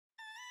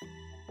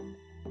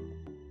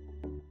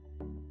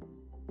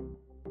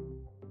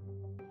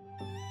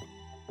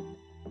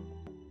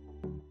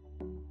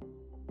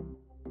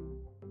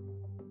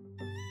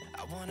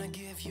wanna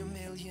give you a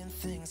million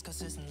things,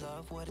 cause isn't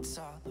love what it's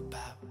all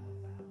about?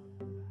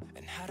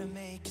 And how to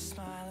make you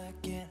smile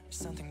again,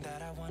 something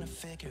that I wanna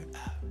figure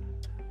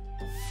out.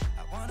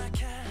 I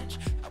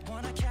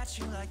wanna catch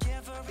you like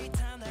every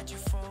time that you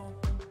fall.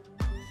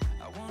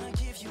 I wanna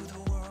give you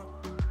the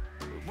world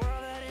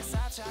that is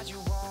outside your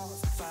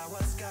walls. If I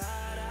was God,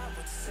 I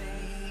would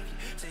save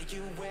you, take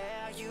you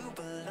where you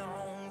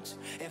belonged.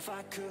 If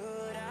I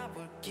could, I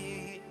would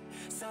give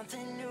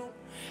something new,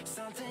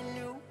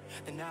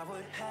 then I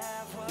would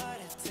have what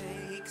it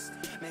takes,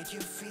 make you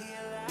feel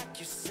like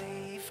you're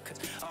safe, cause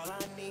all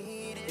I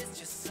need is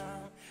just some.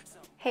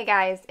 Hey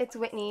guys, it's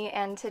Whitney,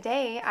 and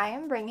today I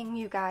am bringing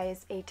you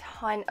guys a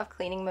ton of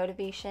cleaning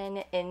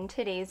motivation in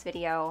today's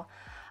video.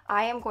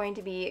 I am going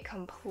to be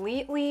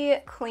completely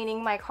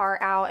cleaning my car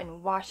out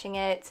and washing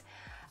it.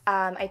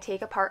 I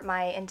take apart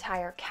my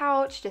entire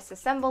couch,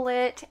 disassemble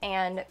it,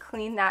 and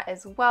clean that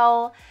as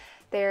well.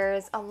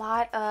 There's a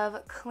lot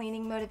of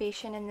cleaning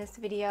motivation in this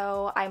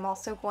video. I'm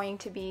also going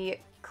to be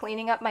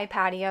cleaning up my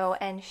patio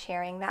and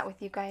sharing that with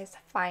you guys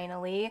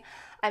finally.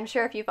 I'm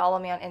sure if you follow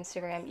me on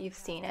Instagram, you've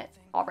seen it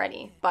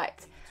already,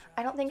 but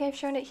I don't think I've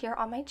shown it here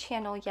on my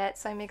channel yet,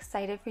 so I'm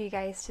excited for you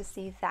guys to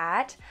see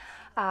that.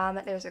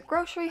 There's a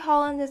grocery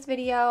haul in this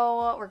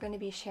video. We're going to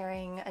be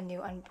sharing a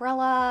new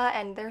umbrella,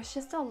 and there's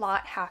just a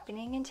lot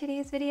happening in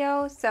today's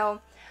video.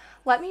 So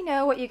let me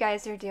know what you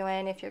guys are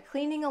doing. If you're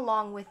cleaning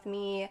along with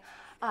me,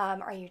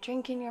 are you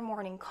drinking your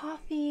morning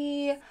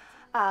coffee?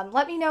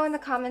 Let me know in the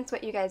comments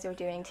what you guys are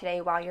doing today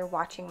while you're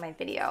watching my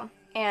video.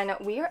 And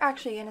we are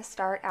actually going to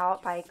start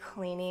out by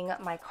cleaning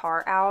my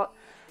car out.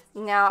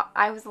 Now,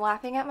 I was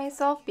laughing at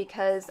myself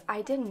because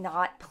I did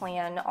not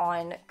plan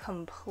on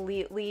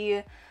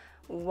completely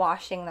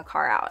washing the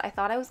car out. I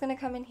thought I was going to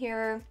come in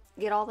here,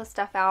 get all the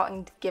stuff out,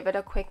 and give it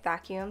a quick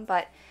vacuum,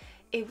 but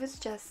it was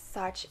just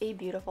such a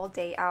beautiful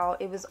day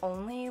out. It was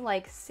only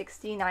like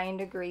 69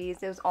 degrees.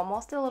 It was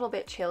almost a little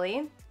bit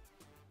chilly.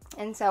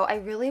 And so I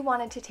really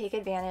wanted to take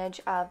advantage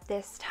of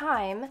this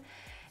time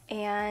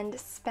and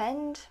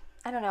spend,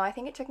 I don't know, I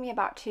think it took me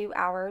about 2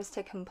 hours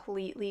to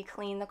completely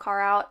clean the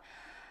car out.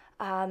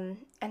 And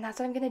that's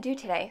what I'm going to do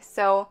today.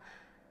 So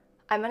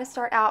I'm going to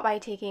start out by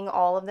taking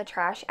all of the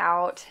trash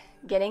out,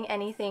 getting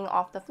anything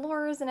off the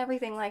floors and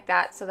everything like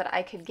that so that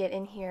I could get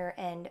in here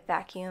and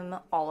vacuum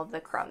all of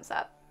the crumbs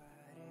up.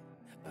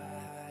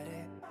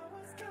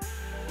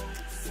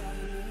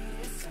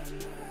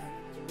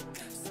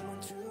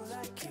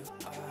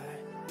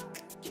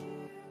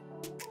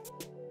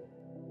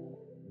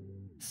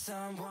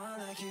 Someone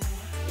like you.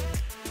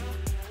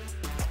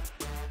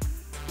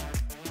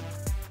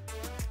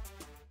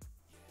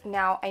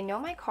 Now, I know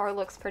my car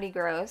looks pretty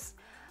gross,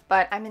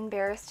 but I'm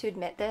embarrassed to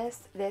admit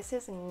this. This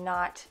is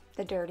not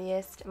the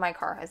dirtiest my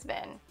car has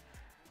been.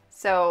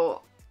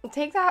 So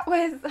take that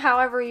with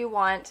however you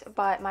want,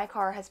 but my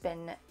car has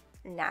been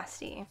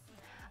nasty.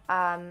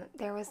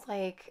 There was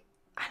like,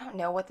 I don't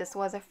know what this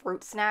was, a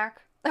fruit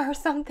snack or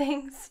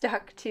something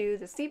stuck to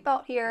the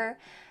seatbelt here.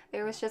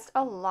 There was just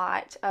a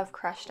lot of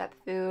crushed up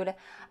food.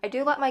 I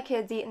do let my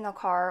kids eat in the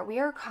car. We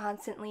are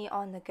constantly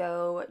on the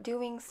go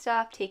doing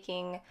stuff,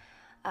 taking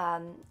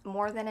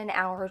more than an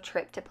hour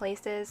trip to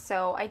places.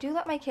 So I do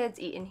let my kids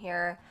eat in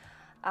here.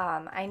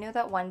 I know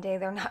that one day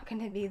they're not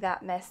going to be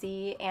that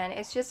messy, and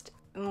it's just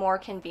more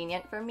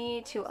convenient for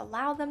me to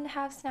allow them to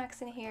have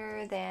snacks in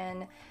here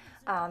than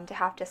to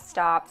have to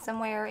stop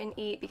somewhere and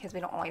eat, because we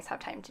don't always have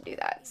time to do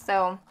that.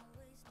 So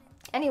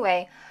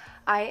anyway,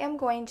 I am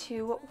going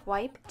to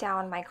wipe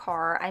down my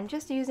car. I'm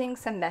just using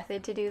some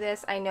method to do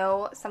this. I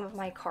know some of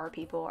my car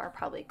people are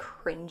probably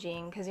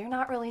cringing because you're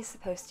not really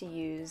supposed to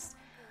use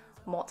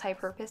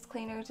multi-purpose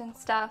cleaners and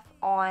stuff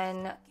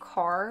on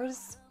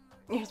cars.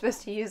 You're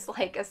supposed to use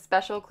like a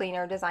special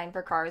cleaner designed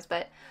for cars,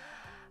 but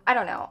I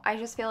don't know. I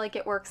just feel like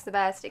it works the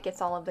best. It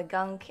gets all of the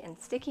gunk and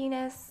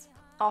stickiness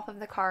off of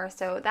the car.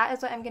 So that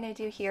is what I'm going to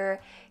do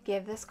here.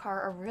 Give this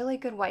car a really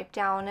good wipe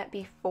down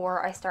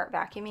before I start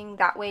vacuuming.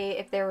 That way,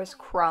 if there was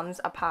crumbs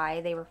up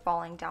high, they were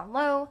falling down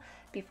low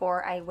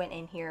before I went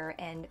in here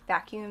and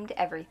vacuumed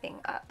everything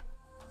up.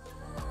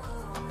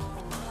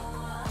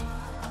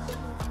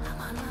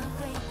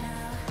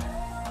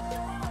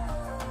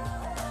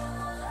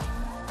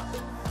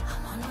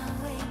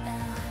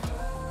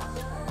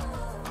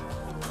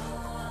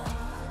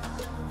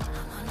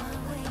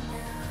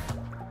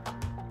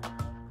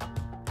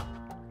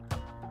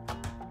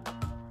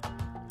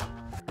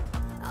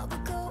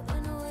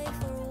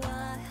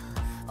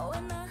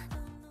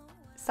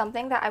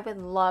 Something that I would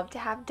love to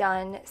have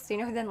done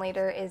sooner than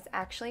later is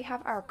actually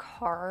have our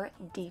car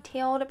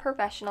detailed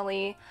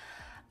professionally.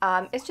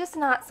 It's just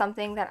not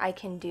something that I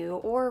can do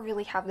or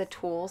really have the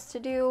tools to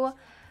do.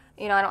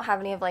 You know, I don't have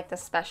any of like the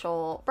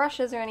special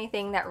brushes or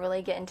anything that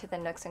really get into the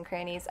nooks and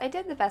crannies. I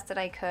did the best that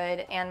I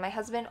could, and my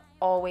husband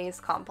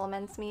always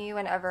compliments me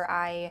whenever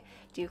I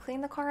do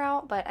clean the car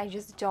out, but I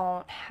just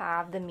don't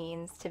have the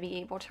means to be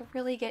able to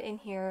really get in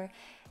here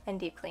and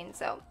deep clean.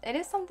 So it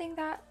is something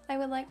that I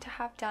would like to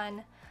have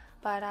done,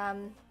 but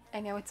I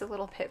know it's a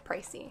little bit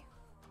pricey.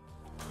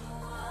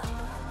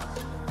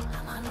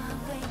 I'm on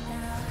my way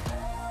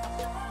now.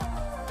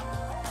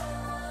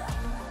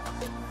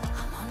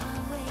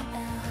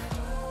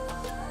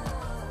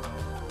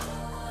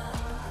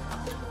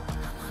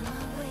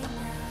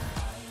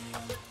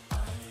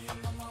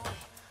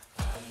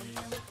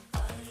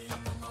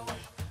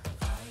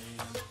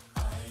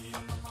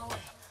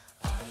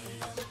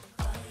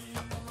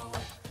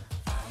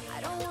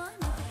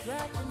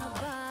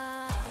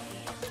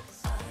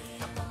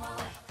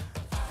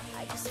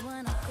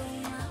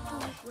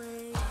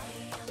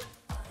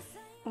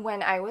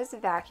 When I was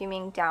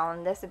vacuuming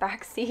down this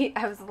back seat,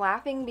 I was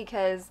laughing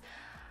because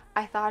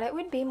I thought it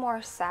would be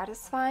more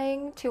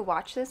satisfying to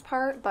watch this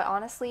part, but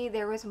honestly,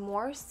 there was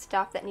more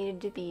stuff that needed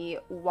to be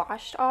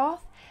washed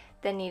off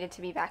than needed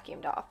to be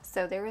vacuumed off.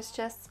 So there was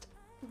just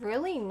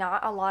really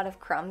not a lot of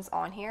crumbs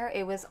on here.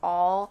 It was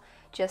all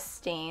just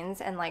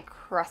stains and like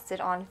crusted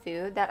on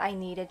food that I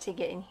needed to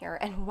get in here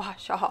and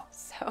wash off.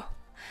 So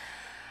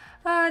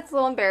it's a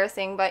little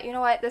embarrassing, but you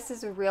know what? This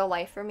is real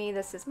life for me.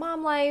 This is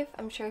mom life.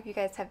 I'm sure if you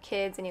guys have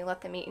kids and you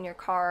let them eat in your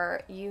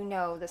car, you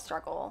know the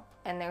struggle.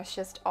 And there's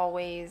just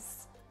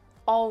always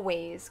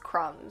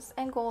crumbs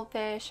and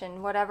goldfish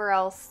and whatever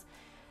else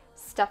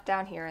stuff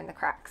down here in the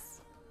cracks.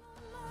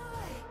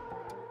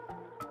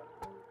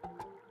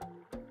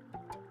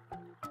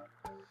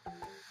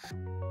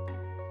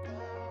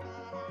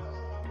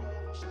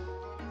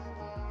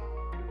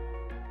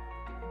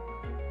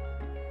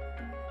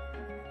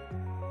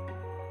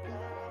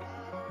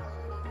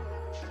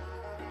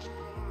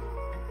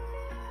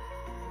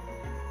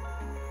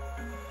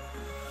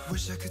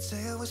 Wish I could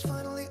say I was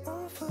finally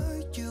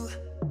over you,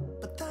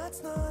 but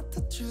that's not the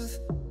truth.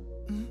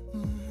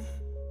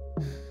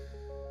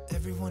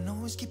 Everyone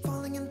always keep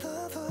falling in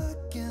love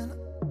again.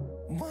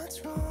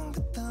 What's wrong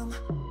with them?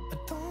 I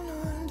don't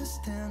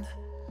understand.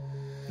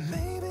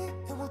 Maybe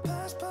it will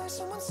pass by,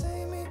 someone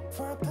save me.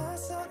 Before I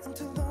pass out, I'm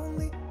too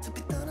lonely to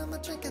be done. I'ma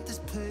drink at this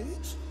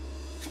page.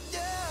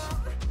 Yeah.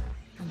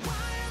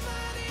 Why am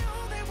I the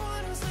only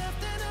one who's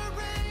left in the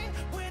rain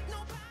with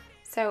nobody?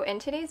 So in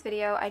today's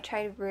video, I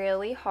tried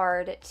really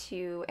hard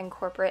to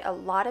incorporate a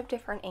lot of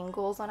different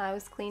angles when I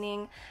was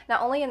cleaning,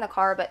 not only in the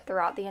car, but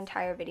throughout the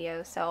entire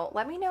video. So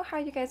let me know how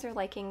you guys are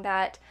liking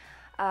that.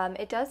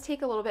 It does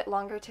take a little bit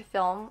longer to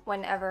film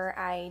whenever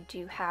I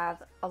do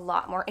have a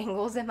lot more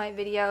angles in my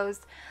videos,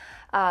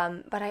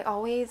 but I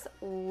always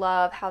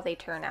love how they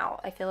turn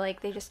out. I feel like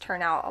they just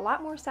turn out a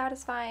lot more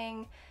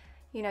satisfying.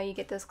 You know, you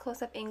get those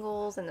close-up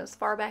angles and those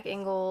far back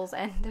angles,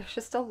 and there's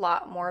just a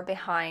lot more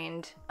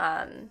behind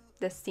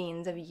the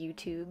scenes of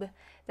YouTube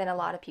than a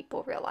lot of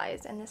people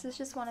realize, and this is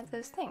just one of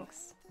those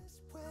things.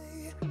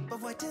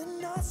 But why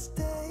didn't I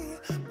stay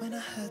when I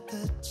had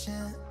the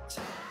chance?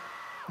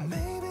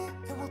 Maybe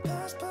it will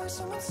pass by,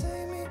 someone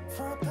save me.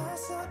 Before I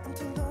pass out, I'm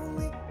too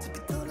lonely to be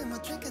done in my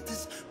drink at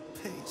this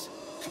pace.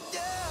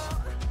 Yeah.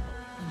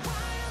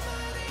 Why am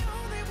I the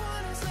only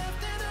one who's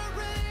left in the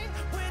rain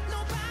with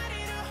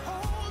nobody to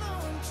hold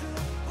on to?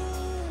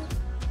 Ooh.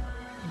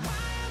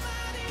 Why am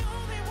I the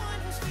only one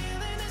who's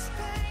feeling this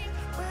pain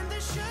when there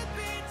should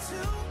be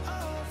two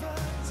of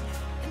us?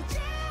 And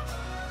yeah,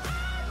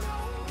 I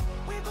know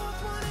we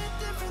both wanted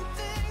different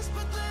things,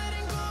 but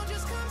letting go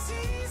just comes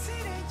easy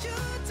to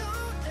you,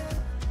 don't it?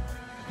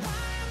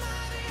 Why am I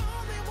the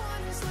only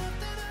one who's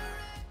left in the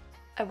rain?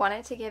 I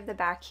wanted to give the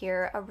back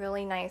here a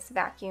really nice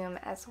vacuum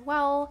as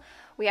well.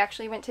 We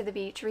actually went to the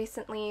beach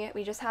recently.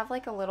 We just have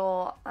like a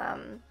little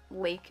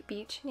lake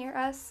beach near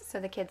us, so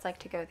the kids like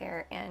to go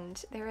there,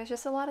 and there was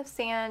just a lot of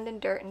sand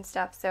and dirt and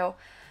stuff, so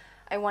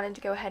I wanted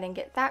to go ahead and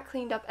get that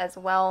cleaned up as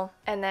well.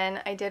 And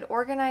then I did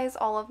organize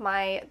all of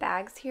my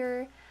bags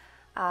here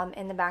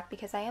in the back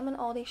because I am an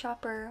Aldi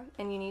shopper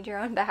and you need your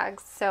own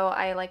bags, so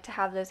I like to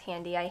have those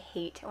handy. I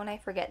hate when I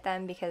forget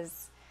them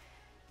because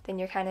then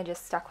you're kind of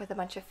just stuck with a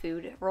bunch of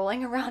food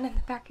rolling around in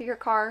the back of your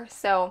car.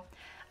 So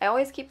I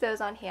always keep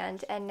those on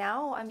hand, and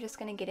now I'm just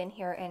going to get in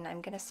here and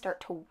I'm going to start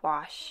to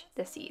wash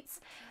the seats.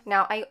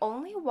 Now I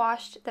only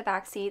washed the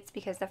back seats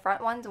because the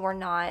front ones were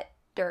not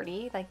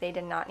dirty, like they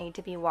did not need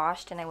to be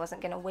washed, and I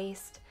wasn't going to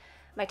waste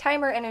my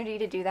time or energy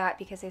to do that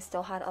because I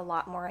still had a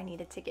lot more I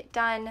needed to get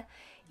done,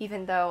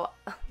 even though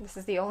this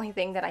is the only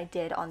thing that I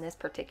did on this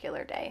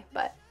particular day.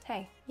 But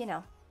hey, you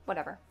know,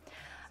 whatever.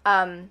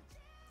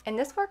 And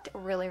this worked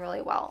really,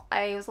 really well.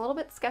 I was a little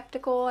bit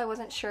skeptical. I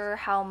wasn't sure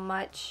how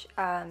much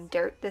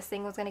dirt this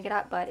thing was going to get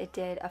up, but it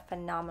did a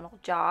phenomenal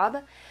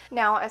job.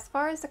 Now, as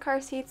far as the car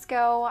seats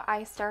go,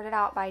 I started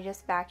out by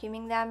just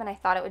vacuuming them, and I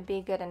thought it would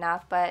be good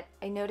enough, but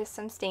I noticed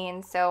some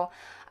stains, so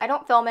I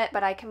don't film it,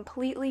 but I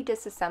completely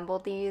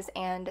disassembled these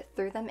and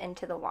threw them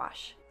into the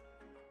wash.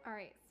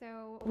 Alright,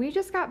 so we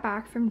just got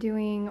back from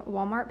doing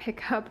Walmart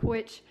pickup,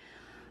 which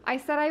I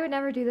said I would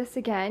never do this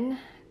again,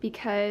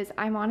 because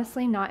I'm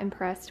honestly not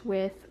impressed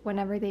with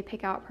whenever they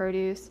pick out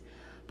produce,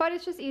 but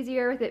it's just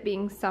easier with it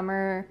being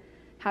summer,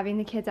 having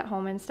the kids at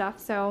home and stuff,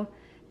 so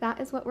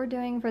that is what we're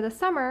doing for the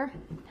summer.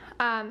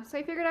 So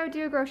I figured I would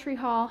do a grocery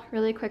haul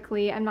really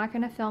quickly. I'm not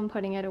going to film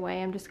putting it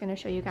away, I'm just going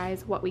to show you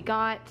guys what we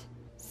got.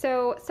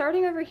 So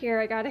starting over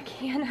here, I got a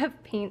can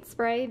of paint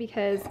spray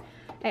because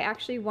I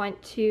actually want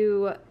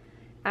to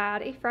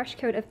add a fresh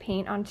coat of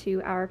paint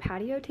onto our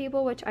patio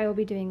table, which I will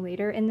be doing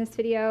later in this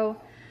video.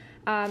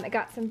 I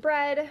got some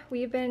bread.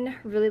 We've been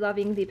really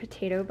loving the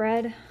potato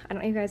bread. I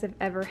don't know if you guys have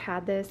ever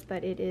had this,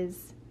 but it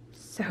is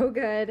so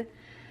good.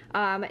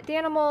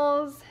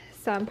 Danimals,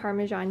 some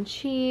Parmesan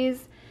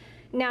cheese.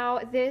 Now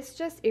this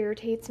just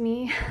irritates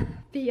me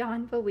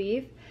beyond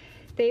belief.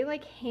 They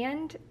like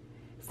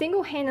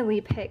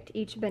single-handedly picked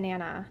each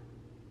banana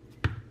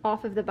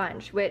off of the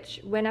bunch,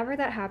 which whenever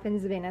that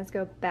happens, the bananas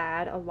go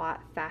bad a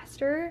lot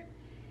faster.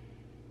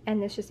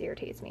 And this just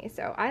irritates me.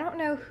 So I don't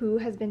know who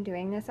has been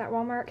doing this at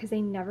Walmart because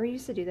they never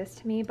used to do this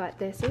to me, but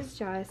this is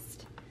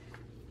just,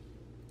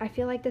 I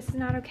feel like this is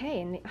not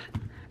okay. And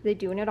they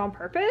doing it on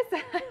purpose?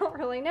 I don't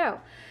really know.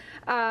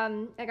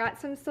 I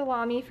got some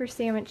salami for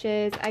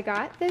sandwiches. I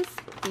got this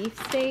beef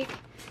steak.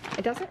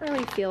 It doesn't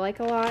really feel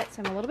like a lot,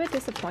 so I'm a little bit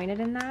disappointed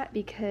in that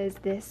because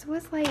this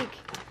was like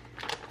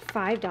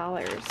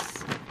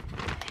 $5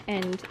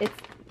 and it's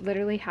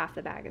literally half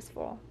the bag is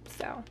full.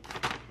 So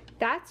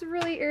that's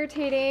really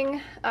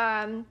irritating.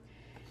 And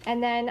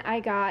then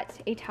I got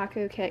a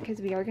taco kit because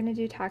we are going to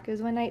do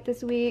tacos one night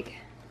this week.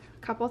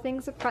 A couple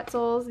things of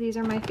pretzels. These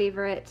are my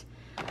favorite.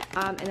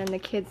 And then the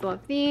kids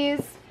love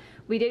these.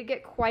 We did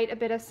get quite a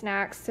bit of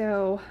snacks,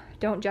 so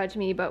don't judge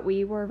me, but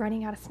we were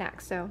running out of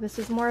snacks. So this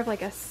is more of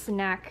like a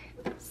snack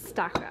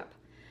stock up.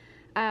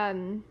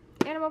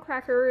 Animal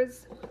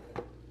crackers.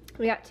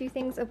 We got 2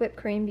 things of whipped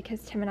cream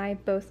because Tim and I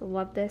both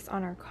love this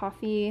on our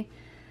coffee.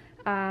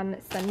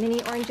 Some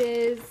mini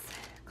oranges,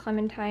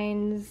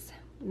 clementines,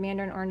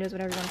 mandarin oranges,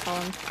 whatever you want to call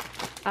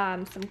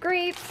them. Some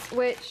grapes,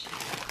 which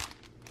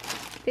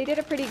they did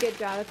a pretty good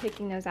job of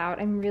picking those out.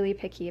 I'm really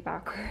picky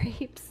about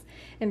grapes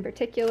in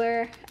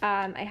particular.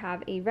 I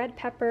have a red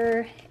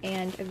pepper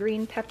and a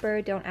green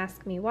pepper. Don't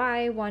ask me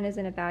why. One is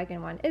in a bag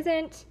and one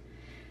isn't.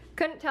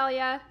 Couldn't tell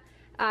ya.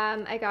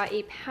 I got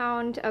a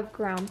pound of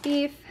ground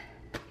beef,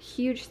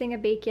 huge thing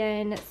of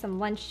bacon, some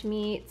lunch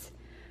meat,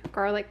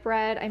 garlic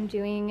bread. I'm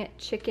doing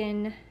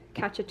chicken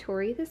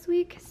cacciatore this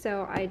week,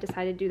 so I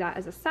decided to do that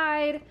as a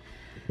side.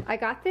 I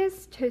got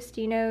this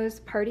Tostino's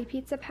party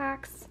pizza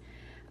packs.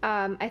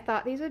 I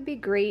thought these would be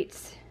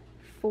great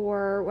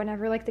for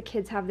whenever like the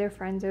kids have their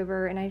friends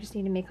over and I just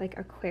need to make like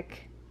a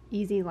quick,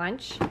 easy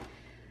lunch.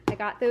 I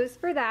got those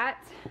for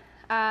that.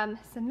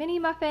 Some mini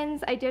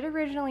muffins. I did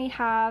originally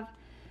have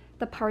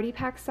the party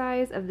pack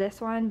size of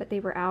this one, but they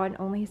were out and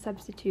only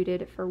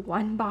substituted for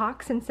 1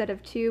 box instead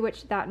of 2,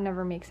 which that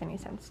never makes any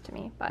sense to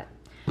me, but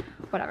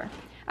whatever.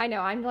 I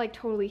know I'm like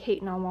totally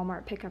hating on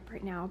Walmart pickup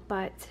right now,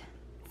 but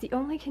it's the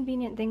only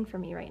convenient thing for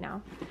me right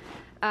now.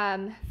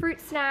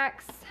 Fruit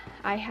snacks.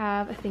 I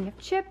have a thing of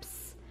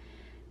chips,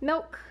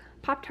 milk,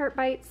 Pop-Tart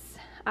bites,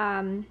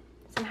 some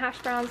hash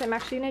browns. I'm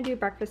actually gonna do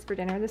breakfast for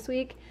dinner this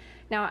week.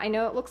 Now I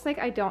know it looks like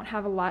I don't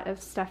have a lot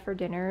of stuff for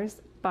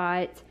dinners,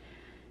 but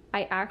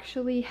I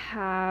actually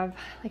have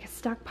like a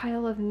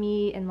stockpile of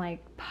meat and like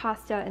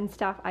pasta and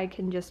stuff. I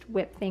can just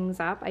whip things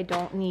up. I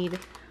don't need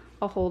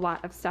a whole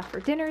lot of stuff for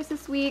dinners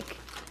this week.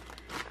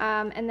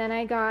 And then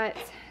I got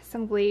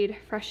some Glade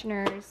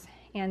fresheners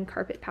and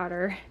carpet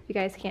powder. If you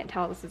guys can't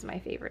tell, this is my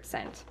favorite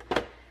scent.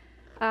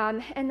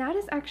 And that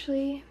is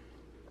actually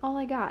all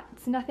I got.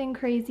 It's nothing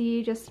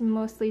crazy, just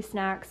mostly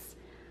snacks.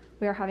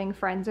 We are having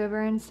friends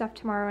over and stuff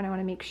tomorrow, and I want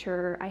to make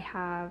sure I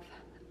have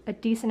a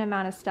decent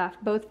amount of stuff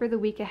both for the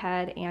week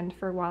ahead and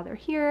for while they're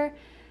here,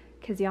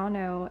 because y'all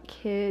know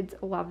kids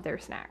love their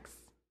snacks.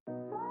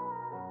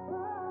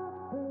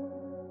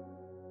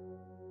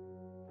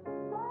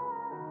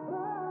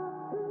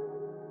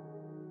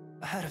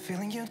 I had a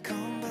feeling you'd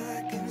come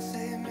back and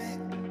save me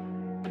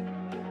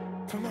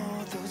from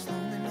all those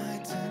lonely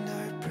nights and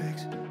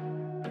heartbreaks,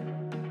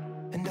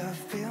 and I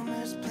feel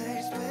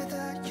misplaced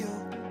without you.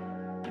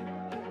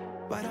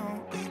 Why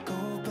don't we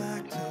go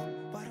back to,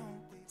 why don't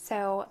we...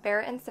 So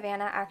Barrett and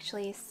Savannah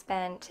actually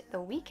spent the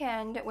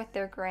weekend with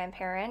their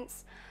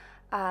grandparents.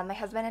 My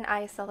husband and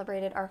I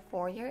celebrated our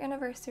 4-year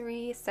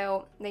anniversary,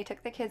 so they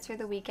took the kids for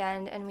the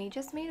weekend and we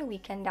just made a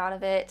weekend out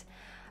of it.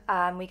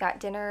 We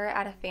got dinner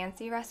at a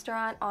fancy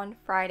restaurant on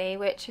Friday,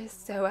 which is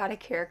so out of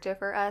character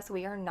for us.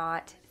 We are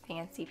not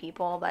fancy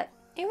people, but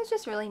it was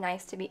just really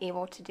nice to be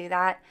able to do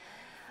that.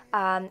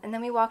 And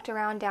then we walked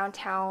around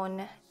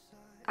downtown,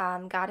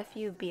 got a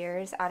few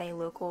beers at a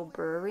local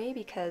brewery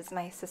because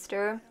my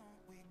sister,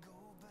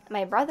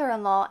 my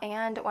brother-in-law,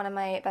 and one of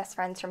my best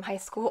friends from high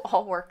school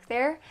all work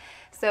there.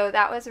 So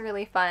that was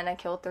really fun. I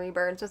killed 3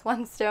 birds with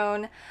 1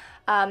 stone.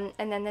 And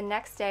then the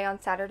next day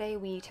on Saturday,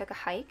 we took a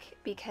hike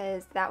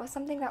because that was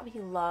something that we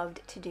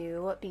loved to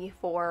do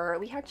before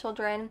we had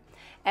children.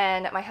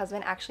 And my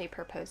husband actually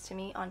proposed to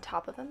me on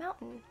top of a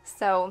mountain.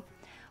 So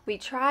we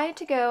tried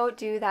to go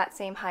do that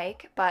same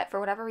hike, but for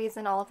whatever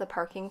reason, all of the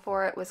parking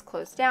for it was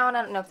closed down.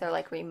 I don't know if they're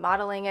like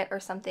remodeling it or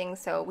something.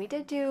 So we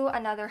did do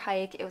another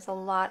hike. It was a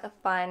lot of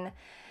fun.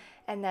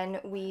 And then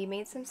we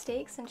made some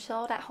steaks and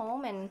chilled at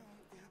home and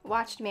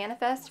watched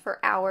Manifest for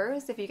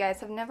hours. If you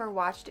guys have never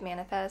watched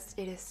Manifest,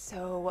 it is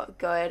so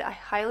good. I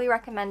highly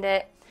recommend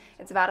it.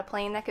 It's about a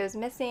plane that goes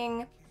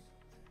missing,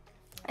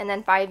 and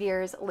then 5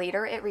 years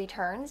later it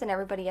returns and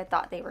everybody had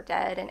thought they were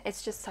dead, and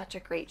it's just such a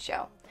great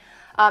show.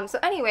 So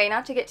anyway,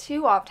 not to get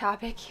too off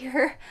topic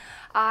here,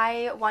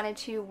 I wanted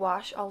to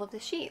wash all of the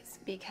sheets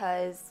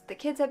because the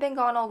kids have been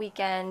gone all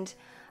weekend.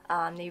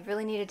 They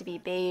really needed to be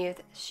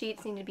bathed,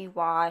 sheets needed to be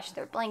washed,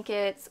 their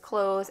blankets,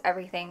 clothes,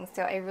 everything.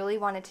 So I really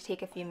wanted to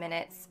take a few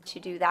minutes to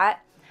do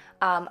that.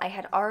 I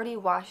had already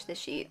washed the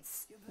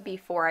sheets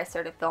before I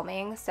started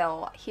filming,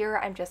 so here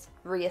I'm just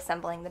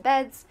reassembling the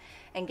beds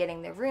and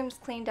getting the rooms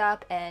cleaned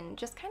up and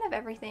just kind of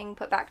everything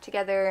put back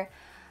together.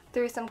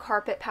 Threw some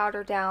carpet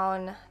powder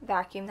down,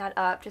 vacuumed that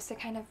up just to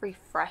kind of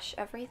refresh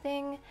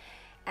everything,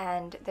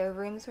 and their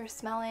rooms were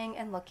smelling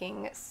and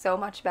looking so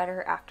much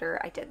better after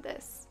I did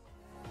this.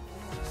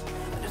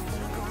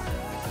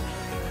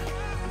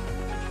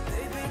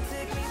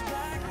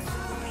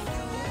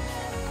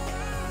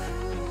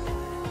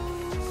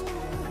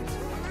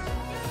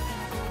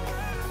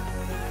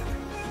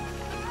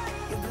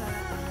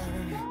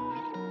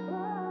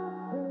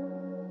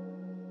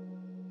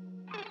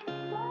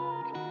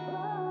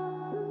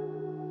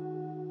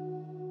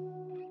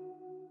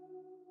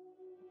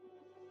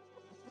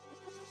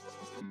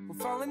 We're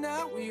falling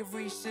out, we have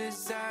reached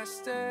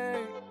disaster.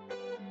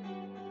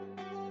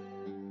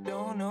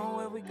 Don't know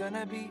where we're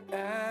gonna be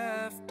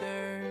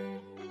after.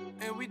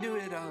 And we do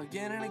it all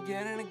again and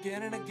again and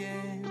again and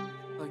again.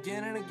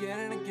 Again and again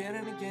and again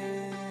and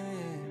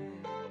again.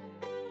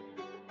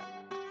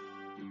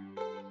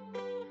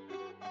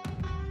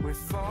 We're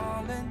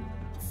falling,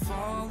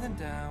 falling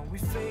down, we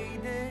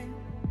faded.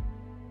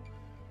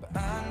 But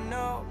I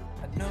know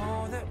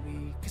that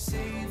we can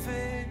save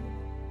it.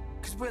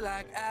 Cause we're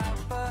like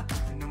Alpha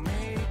and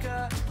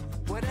Omega.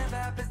 Whatever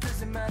happens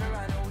doesn't matter,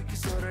 I know we can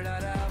sort it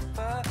out.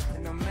 Alpha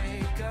and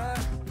Omega.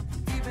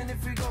 Even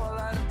if we go all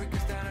out and break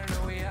us down, I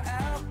know we are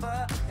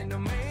Alpha and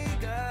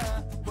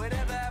Omega.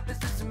 Whatever happens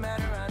doesn't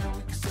matter, I know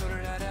we can sort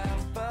it out.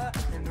 Alpha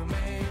and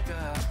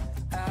Omega.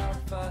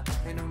 Alpha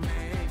and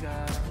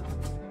Omega.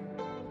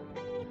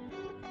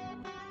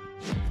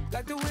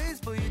 Like the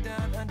waves pull you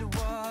down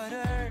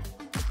underwater.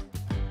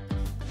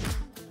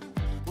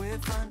 We're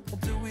fun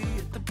until we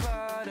hit the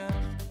bottom.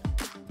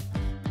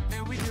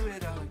 And we do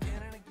it all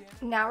again and again.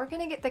 Now we're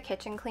gonna get the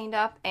kitchen cleaned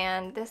up,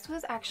 and this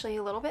was actually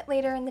a little bit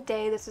later in the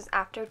day. This was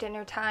after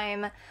dinner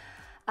time.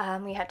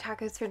 We had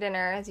tacos for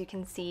dinner, as you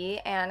can see,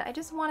 and I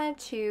just wanted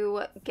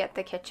to get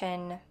the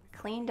kitchen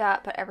cleaned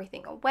up, put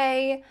everything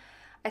away.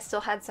 I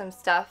still had some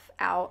stuff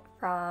out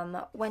from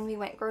when we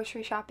went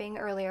grocery shopping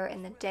earlier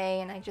in the day,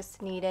 and I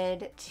just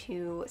needed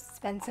to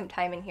spend some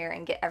time in here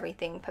and get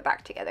everything put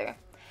back together.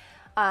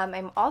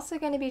 I'm also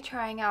going to be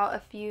trying out a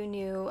few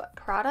new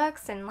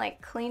products and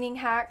like cleaning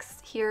hacks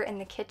here in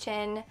the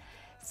kitchen,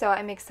 so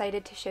I'm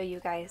excited to show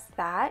you guys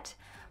that.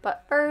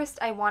 But first,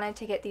 I wanted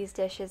to get these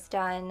dishes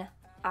done.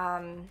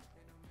 I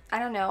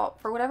don't know,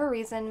 for whatever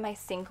reason my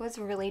sink was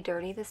really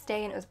dirty this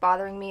day and it was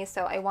bothering me,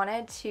 so I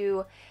wanted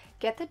to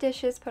get the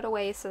dishes put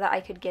away so that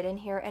I could get in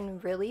here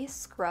and really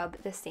scrub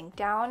the sink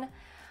down.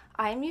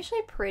 I'm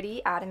usually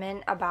pretty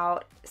adamant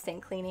about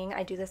sink cleaning.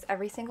 I do this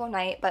every single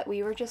night, but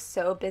we were just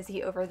so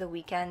busy over the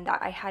weekend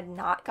that I had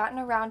not gotten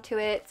around to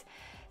it.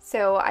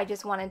 So I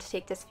just wanted to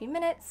take this few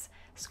minutes,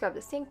 scrub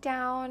the sink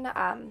down.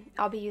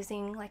 I'll be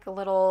using like a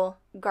little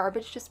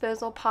garbage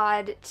disposal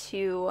pod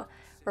to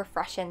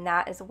refreshen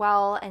that as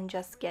well and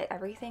just get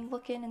everything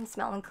looking and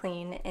smelling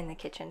clean in the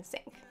kitchen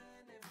sink.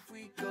 If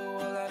we go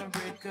all out and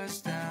break us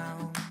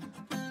down,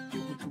 yeah,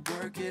 we can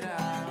work it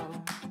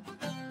out.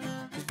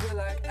 Cause we're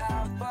like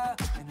Alpha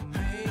and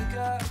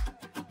Omega.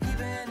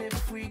 Even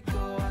if we go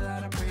all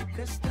out and break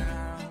us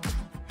down,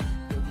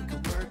 yeah, we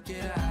can work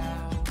it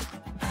out.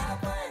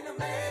 Alpha and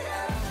Omega.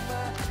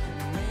 Alpha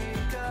and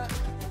Omega.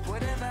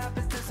 Whatever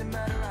happens doesn't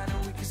matter, I know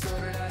we can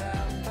sort it out.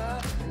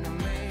 Alpha and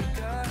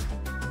Omega.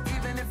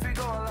 Even if we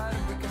go all out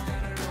and break us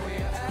down, I know we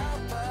are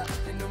Alpha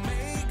and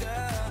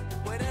Omega.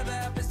 Whatever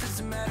happens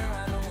doesn't matter,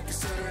 I know we can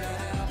sort it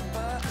out.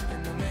 Alpha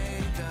and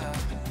Omega.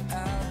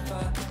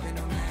 Alpha and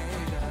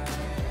Omega.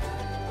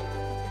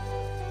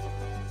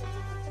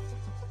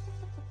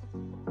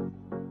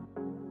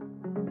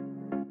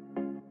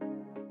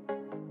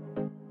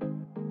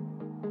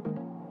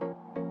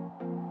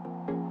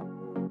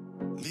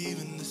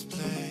 Leaving this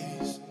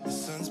place, the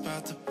sun's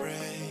about to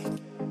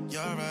break.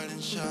 You're riding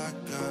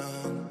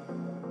shotgun.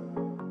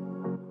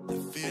 The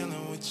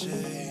feeling we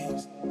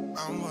chase.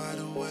 I'm wide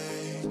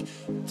awake.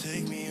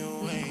 Take me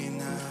away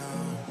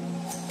now.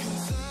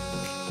 'Cause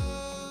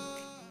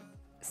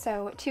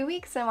So 2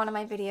 weeks in one of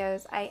my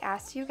videos, I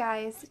asked you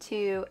guys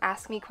to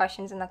ask me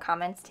questions in the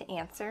comments to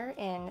answer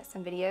in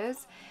some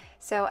videos.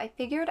 So I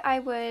figured I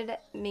would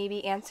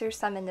maybe answer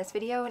some in this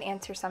video and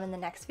answer some in the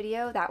next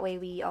video. That way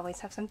we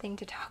always have something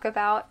to talk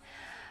about.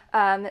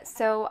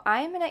 So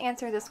I'm going to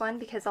answer this one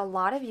because a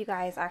lot of you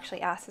guys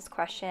actually asked this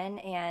question,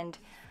 and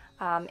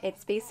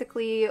it's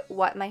basically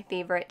what my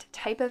favorite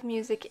type of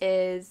music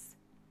is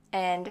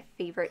and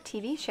favorite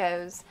TV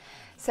shows.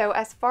 So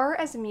as far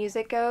as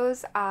music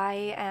goes,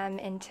 I am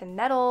into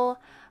metal.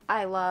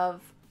 I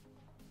love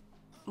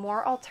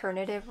more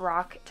alternative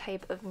rock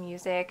type of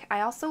music.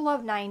 I also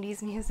love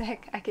 90s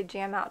music. I could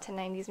jam out to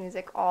 90s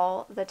music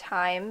all the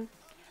time,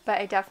 but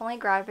I definitely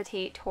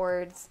gravitate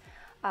towards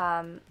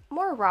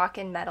more rock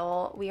and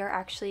metal. We are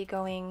actually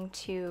going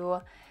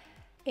to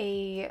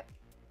a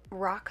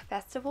rock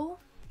festival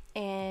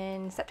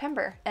in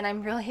September, and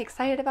I'm really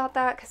excited about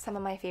that because some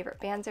of my favorite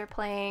bands are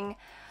playing.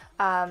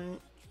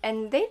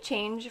 and they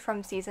change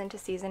from season to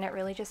season. It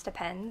really just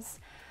depends.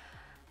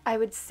 I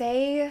would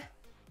say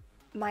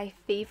my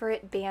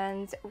favorite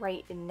bands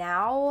right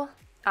now,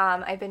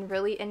 I've been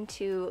really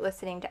into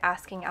listening to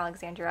Asking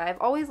Alexandria.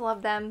 I've always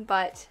loved them,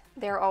 but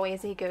they're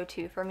always a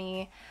go-to for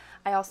me.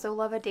 I also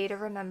love A Day to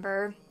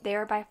Remember. They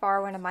are by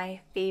far one of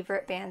my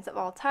favorite bands of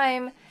all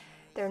time.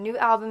 Their new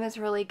album is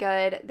really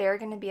good. They're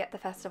going to be at the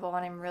festival,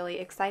 and I'm really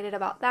excited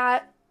about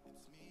that.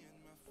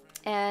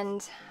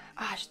 And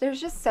gosh, there's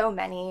just so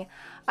many.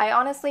 I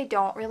honestly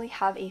don't really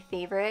have a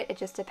favorite. It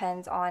just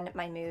depends on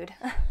my mood.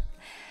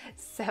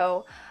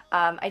 So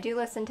I do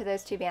listen to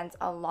those two bands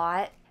a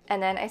lot.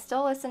 And then I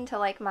still listen to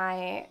like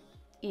my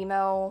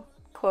emo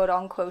quote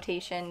on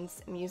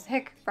quotations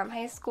music from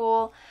high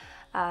school.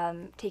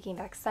 Taking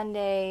Back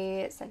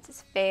Sunday,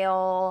 Census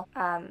Fail,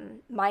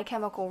 My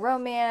Chemical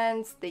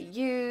Romance, The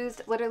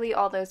Used, literally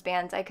all those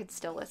bands I could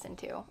still listen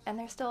to, and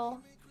they're still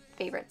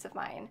favorites of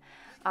mine.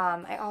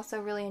 I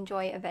also really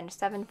enjoy Avenged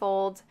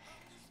Sevenfold.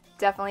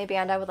 Definitely a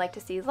band I would like to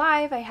see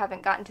live. I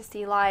haven't gotten to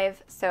see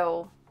live,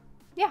 so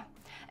yeah.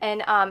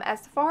 And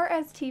as far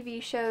as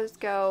TV shows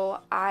go,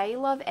 I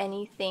love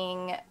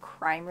anything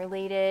crime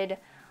related,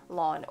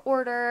 Law and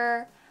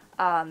Order,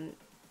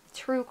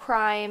 true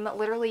crime,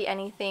 literally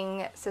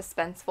anything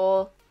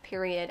suspenseful,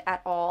 period,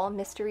 at all.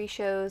 Mystery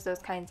shows, those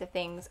kinds of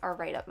things are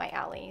right up my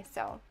alley.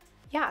 So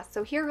yeah,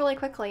 so here really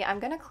quickly, I'm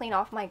gonna clean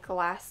off my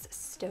glass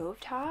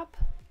stovetop.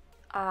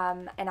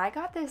 And I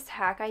got this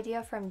hack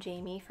idea from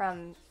Jamie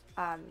from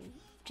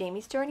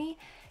Jamie's Journey.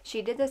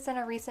 She did this in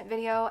a recent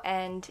video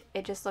and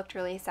it just looked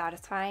really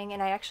satisfying,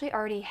 and I actually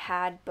already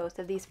had both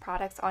of these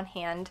products on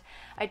hand.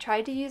 I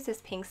tried to use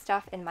this pink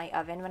stuff in my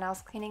oven when I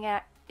was cleaning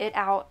it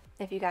out,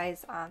 if you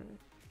guys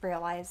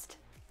realized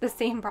the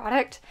same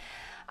product.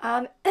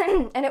 And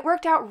it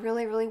worked out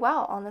really, really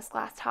well on this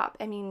glass top.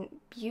 I mean,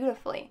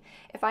 beautifully.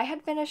 If I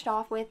had finished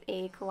off with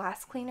a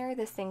glass cleaner,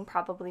 this thing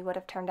probably would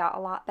have turned out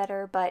a lot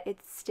better, but it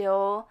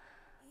still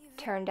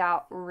turned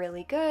out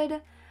really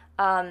good.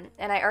 And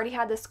I already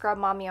had the Scrub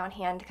Mommy on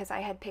hand because I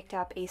had picked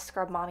up a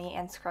Scrub Mommy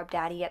and Scrub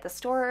Daddy at the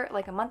store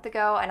like a month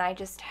ago, and I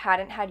just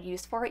hadn't had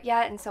use for it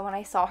yet. And so when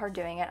I saw her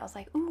doing it, I was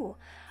like, ooh,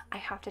 I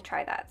have to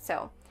try that.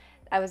 So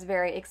I was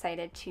very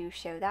excited to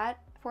show that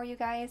for you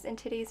guys in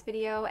today's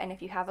video. And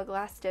if you have a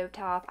glass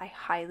stovetop, I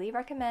highly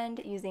recommend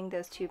using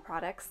those two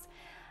products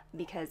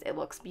because it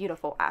looks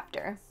beautiful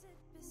after.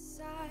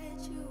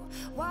 Beside you,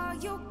 while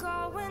you're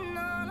going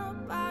on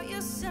about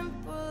your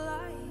simple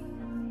life,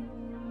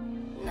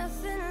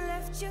 nothing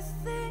left you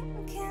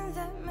thinking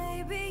that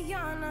maybe you're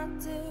not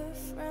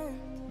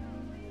different.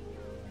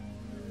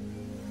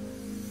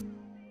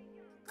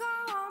 Go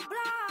on,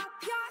 blow up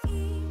your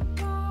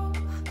ego,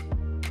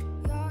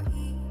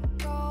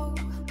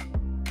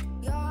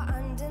 your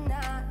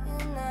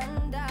undeniable,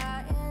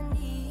 undying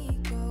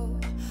ego.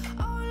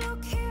 Oh,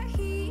 look here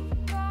he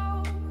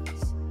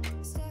goes,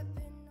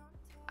 stepping on.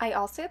 I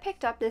also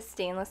picked up this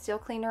stainless steel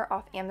cleaner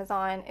off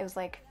Amazon. It was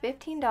like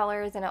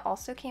 $15, and it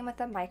also came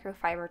with a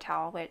microfiber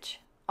towel, which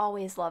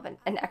always love an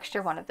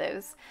extra one of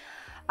those.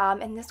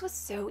 And this was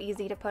so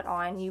easy to put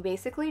on. You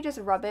basically just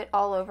rub it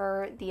all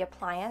over the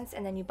appliance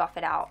and then you buff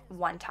it out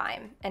one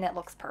time and it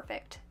looks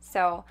perfect.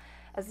 So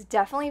I was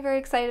definitely very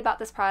excited about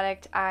this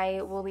product.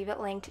 I will leave it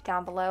linked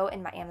down below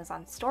in my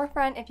Amazon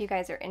storefront if you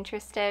guys are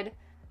interested.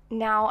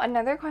 Now,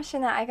 another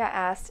question that I got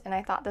asked, and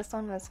I thought this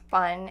one was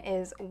fun,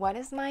 is what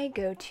is my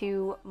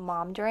go-to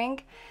mom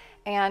drink?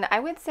 And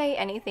I would say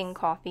anything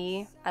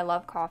coffee. I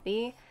love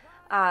coffee.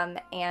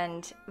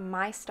 And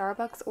my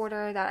Starbucks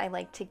order that I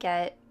like to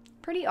get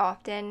pretty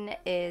often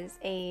is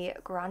a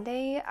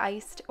grande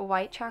iced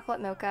white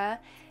chocolate mocha,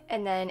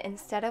 and then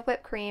instead of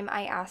whipped cream,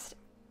 I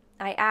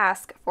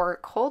ask for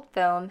cold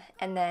foam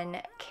and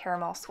then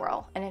caramel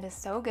swirl, and it is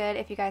so good.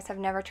 If you guys have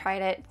never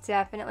tried it,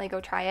 definitely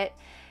go try it.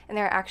 And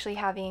they're actually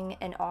having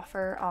an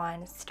offer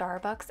on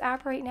Starbucks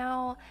app right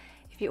now.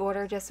 If you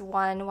order just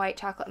one white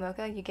chocolate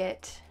mocha, you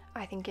get,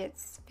 I think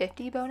it's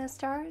 50 bonus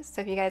stars.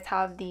 So if you guys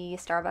have the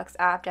Starbucks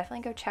app,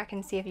 definitely go check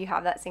and see if you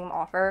have that same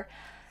offer,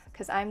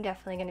 because I'm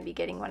definitely going to be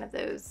getting one of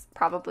those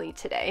probably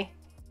today.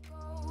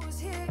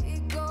 Here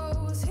it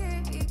goes,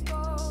 here it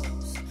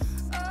goes.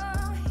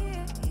 Oh,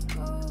 here it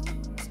goes.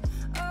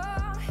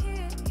 Oh,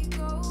 here it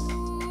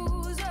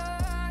goes.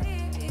 Oh,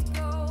 here it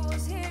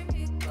goes, here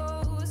it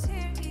goes,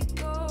 here it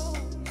goes.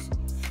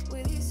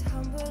 With his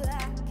humble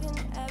act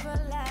and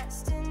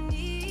everlasting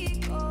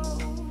ego.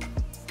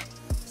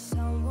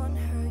 Someone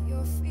hurt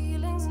your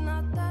feelings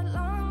not that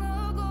long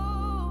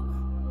ago,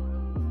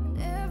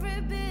 and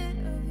every bit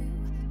of you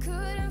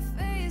couldn't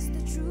face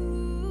the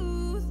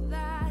truth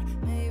that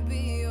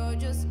maybe you're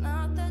just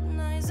not that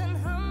nice and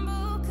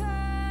humble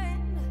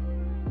kind.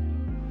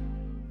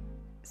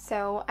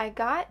 So I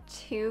got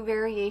two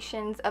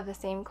variations of the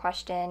same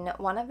question.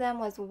 One of them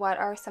was, what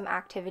are some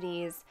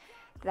activities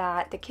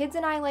that the kids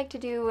and I like to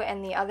do,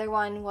 and the other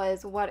one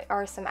was, what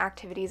are some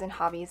activities and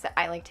hobbies that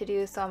I like to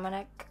do. So I'm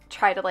gonna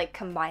try to like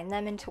combine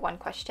them into one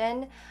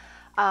question.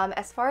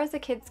 As far as the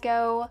kids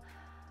go,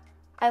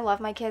 I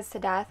love my kids to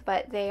death,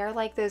 but they are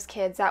like those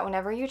kids that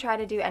whenever you try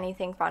to do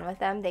anything fun with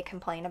them, they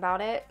complain about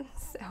it.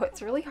 So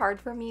it's really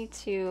hard for me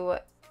to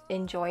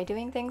enjoy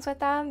doing things with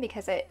them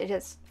because it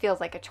just feels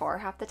like a chore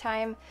half the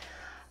time.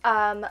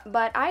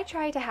 But I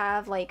try to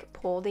have like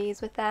pool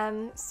days with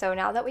them. So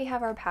now that we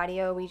have our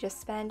patio, we just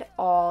spend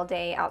all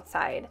day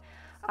outside.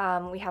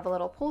 We have a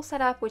little pool set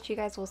up, which you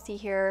guys will see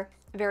here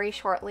very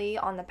shortly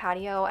on the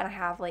patio, and I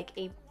have like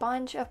a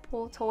bunch of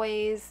pool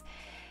toys,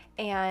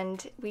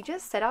 and we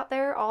just sit out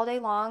there all day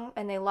long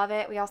and they love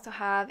it. We also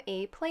have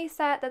a play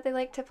set that they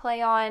like to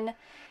play on.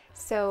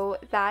 So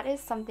that is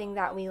something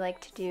that we like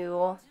to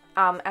do.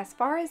 As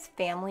far as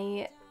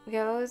family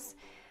goes,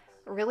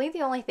 really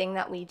the only thing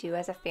that we do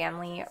as a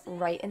family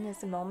right in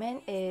this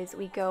moment is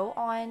we go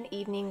on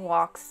evening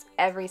walks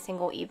every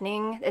single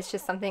evening. It's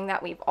just something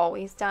that we've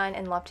always done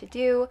and love to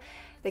do.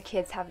 The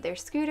kids have their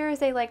scooters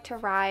they like to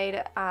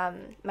ride.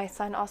 My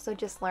son also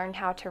just learned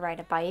how to ride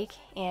a bike,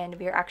 and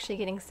we're actually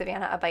getting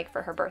Savannah a bike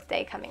for her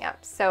birthday coming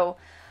up. So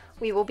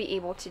we will be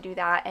able to do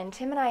that, and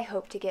Tim and I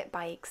hope to get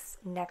bikes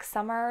next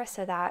summer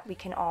so that we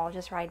can all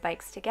just ride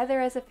bikes together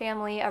as a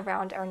family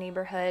around our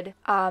neighborhood.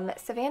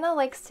 Savannah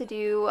likes to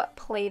do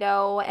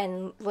Play-Doh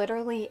and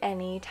literally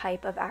any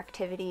type of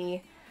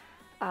activity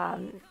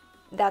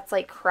that's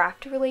like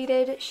craft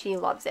related. She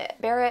loves it.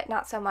 Barrett,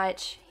 not so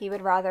much. He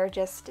would rather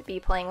just be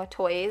playing with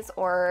toys,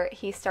 or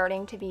he's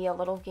starting to be a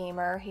little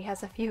gamer. He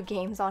has a few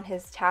games on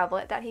his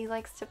tablet that he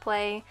likes to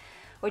play,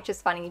 which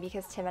is funny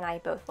because Tim and I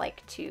both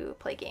like to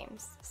play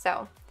games.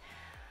 So,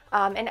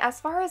 and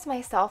as far as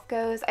myself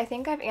goes, I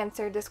think I've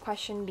answered this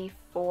question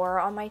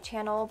before on my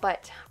channel,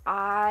 but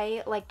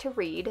I like to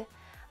read.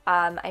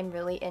 I'm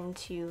really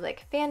into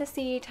like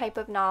fantasy type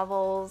of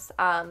novels.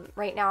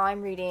 Right now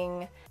I'm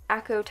reading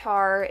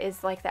ACOTAR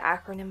is like the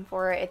acronym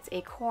for it. It's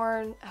a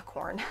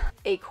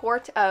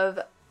Court of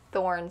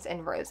Thorns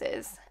and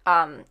Roses.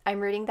 I'm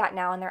reading that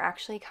now, and they're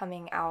actually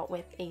coming out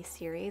with a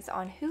series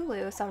on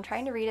Hulu, so I'm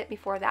trying to read it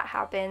before that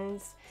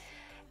happens,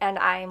 and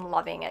I'm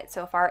loving it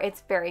so far.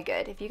 It's very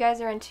good. If you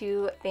guys are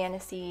into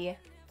fantasy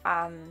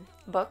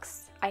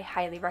books, I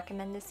highly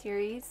recommend this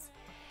series.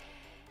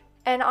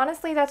 And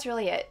honestly, that's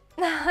really it.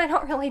 I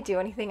don't really do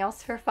anything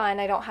else for fun.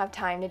 I don't have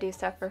time to do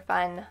stuff for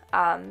fun,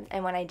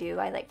 and when I do,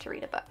 I like to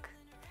read a book.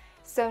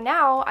 So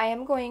now I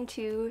am going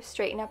to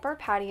straighten up our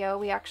patio.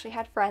 We actually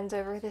had friends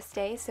over this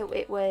day, so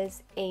it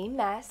was a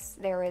mess.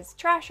 There was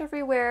trash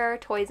everywhere,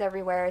 toys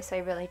everywhere, so I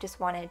really just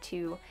wanted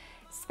to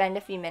spend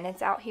a few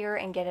minutes out here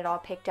and get it all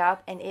picked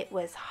up, and it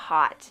was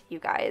hot, you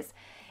guys.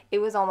 It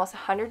was almost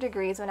 100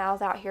 degrees when I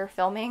was out here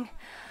filming,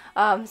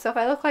 so if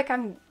I look like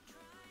I'm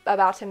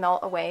about to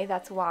melt away,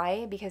 that's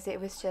why, because it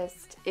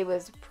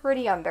was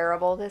pretty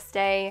unbearable this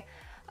day.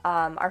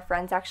 Our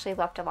friends actually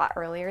left a lot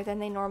earlier than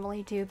they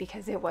normally do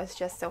because it was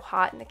just so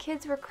hot, and the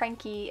kids were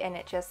cranky, and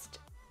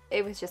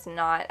it was just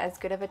not as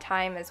good of a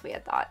time as we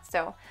had thought.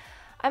 So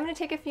I'm going to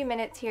take a few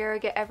minutes here,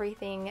 get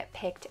everything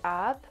picked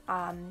up,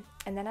 and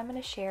then I'm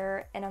going to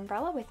share an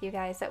umbrella with you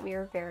guys that we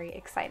are very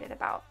excited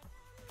about.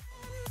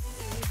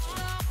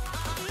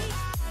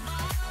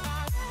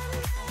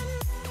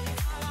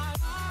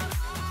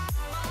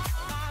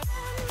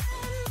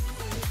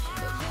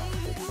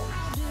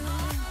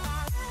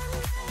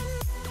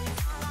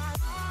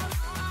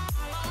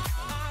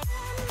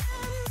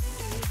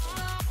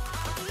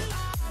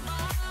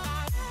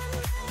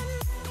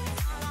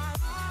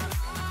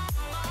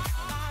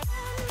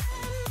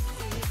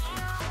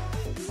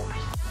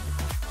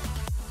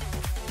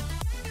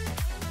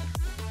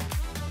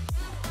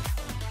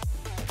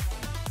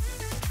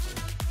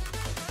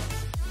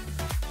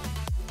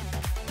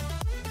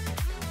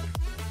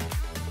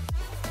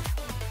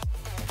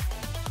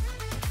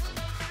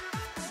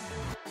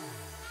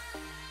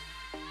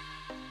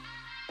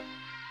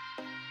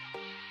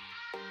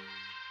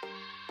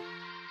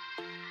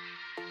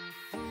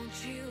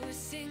 You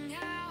sing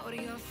out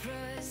your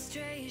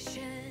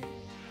frustration,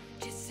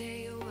 just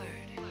say a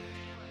word.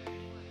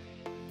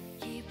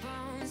 Keep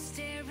on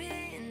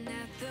staring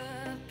at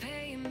the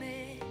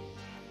pavement,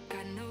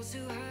 God knows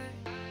who hurt.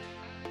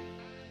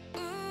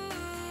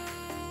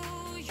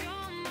 Ooh,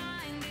 your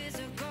mind is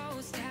a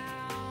ghost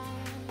town,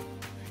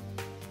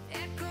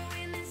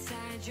 echoing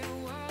inside your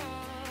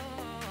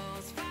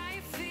walls,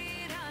 5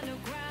 feet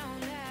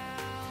underground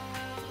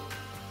now.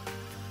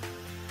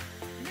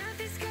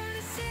 Nothing's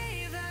gonna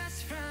save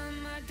us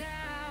from our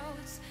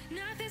doubts.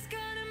 Nothing's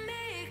gonna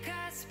make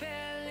us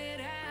spell it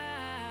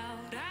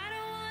out. I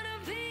don't wanna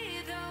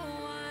be the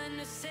one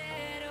who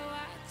said, oh,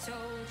 I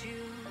told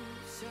you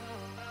so.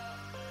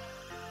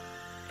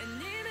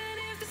 And even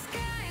if the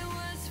sky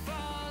was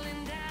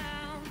falling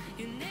down,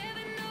 you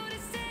never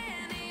noticed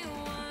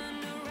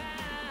anyone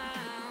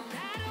around.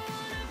 I don't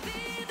wanna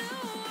be the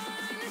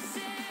one who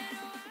said,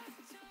 oh, I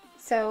told you.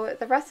 So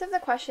the rest of the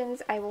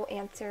questions I will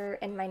answer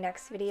in my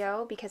next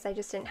video because I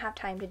just didn't have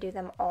time to do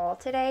them all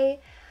today.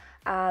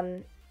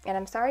 And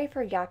I'm sorry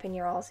for yapping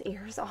your all's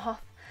ears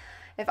off.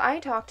 If I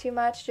talk too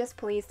much, just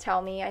please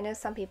tell me. I know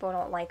some people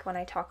don't like when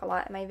I talk a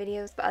lot in my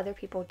videos, but other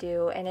people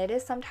do, and it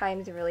is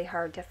sometimes really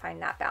hard to find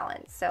that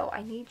balance. So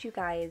I need you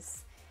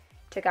guys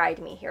to guide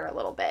me here a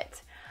little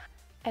bit.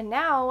 And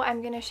now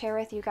I'm going to share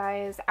with you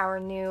guys our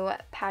new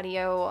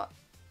patio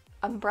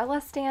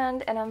umbrella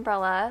stand and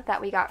umbrella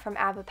that we got from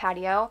Abba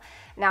Patio.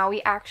 Now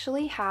we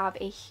actually have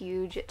a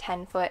huge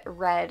 10-foot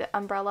red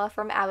umbrella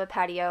from Abba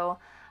Patio.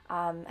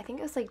 I think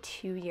it was like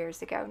 2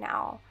 years ago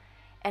now.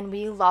 And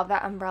we love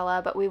that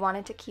umbrella, but we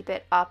wanted to keep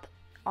it up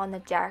on the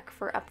deck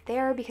for up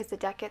there because the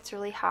deck gets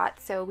really hot.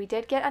 So we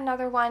did get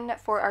another one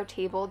for our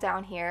table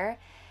down here.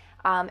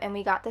 And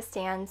we got the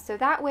stand, so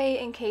that way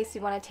in case we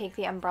want to take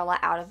the umbrella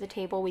out of the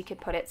table, we could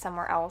put it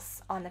somewhere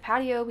else on the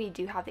patio. We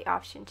do have the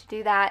option to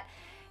do that.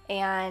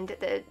 And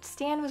the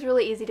stand was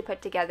really easy to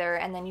put together,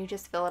 and then you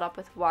just fill it up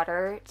with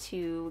water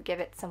to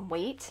give it some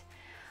weight.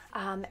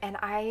 And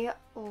I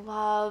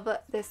love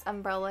this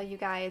umbrella, you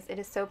guys. It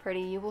is so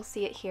pretty. You will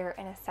see it here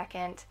in a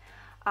second.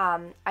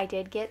 I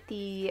did get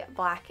the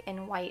black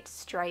and white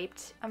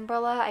striped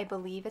umbrella. I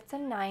believe it's a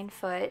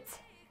 9-foot.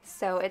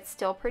 So it's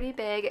still pretty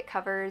big. It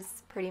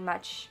covers pretty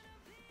much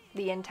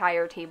the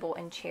entire table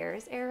and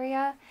chairs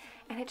area,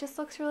 and it just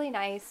looks really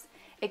nice.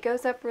 It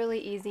goes up really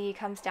easy,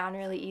 comes down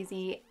really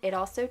easy. It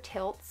also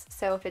tilts,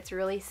 so if it's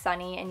really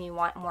sunny and you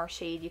want more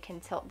shade, you can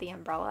tilt the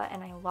umbrella,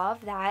 and I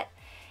love that.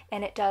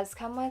 And it does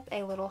come with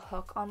a little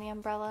hook on the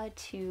umbrella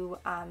to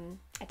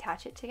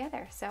attach it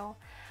together. So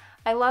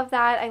I love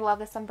that. I love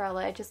this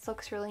umbrella. It just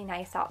looks really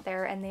nice out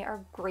there, and they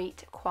are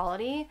great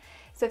quality.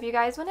 So if you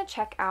guys want to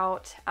check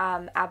out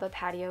Abba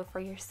Patio for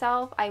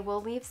yourself, I will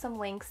leave some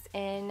links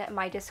in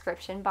my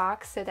description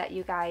box so that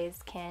you guys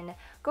can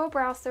go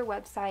browse their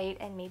website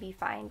and maybe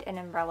find an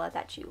umbrella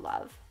that you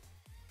love.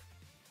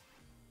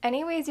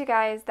 Anyways, you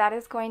guys, that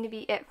is going to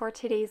be it for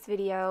today's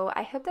video.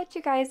 I hope that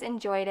you guys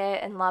enjoyed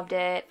it and loved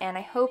it, and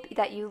I hope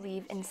that you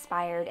leave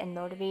inspired and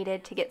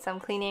motivated to get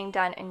some cleaning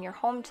done in your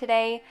home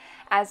today.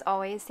 As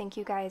always, thank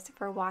you guys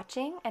for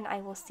watching, and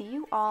I will see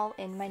you all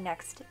in my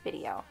next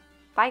video.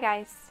 Bye,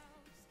 guys.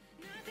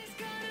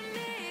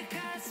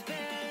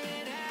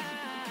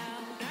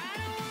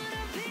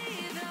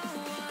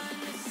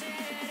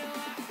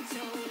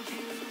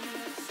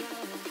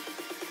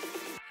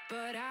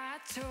 But I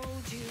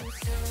told you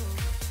so.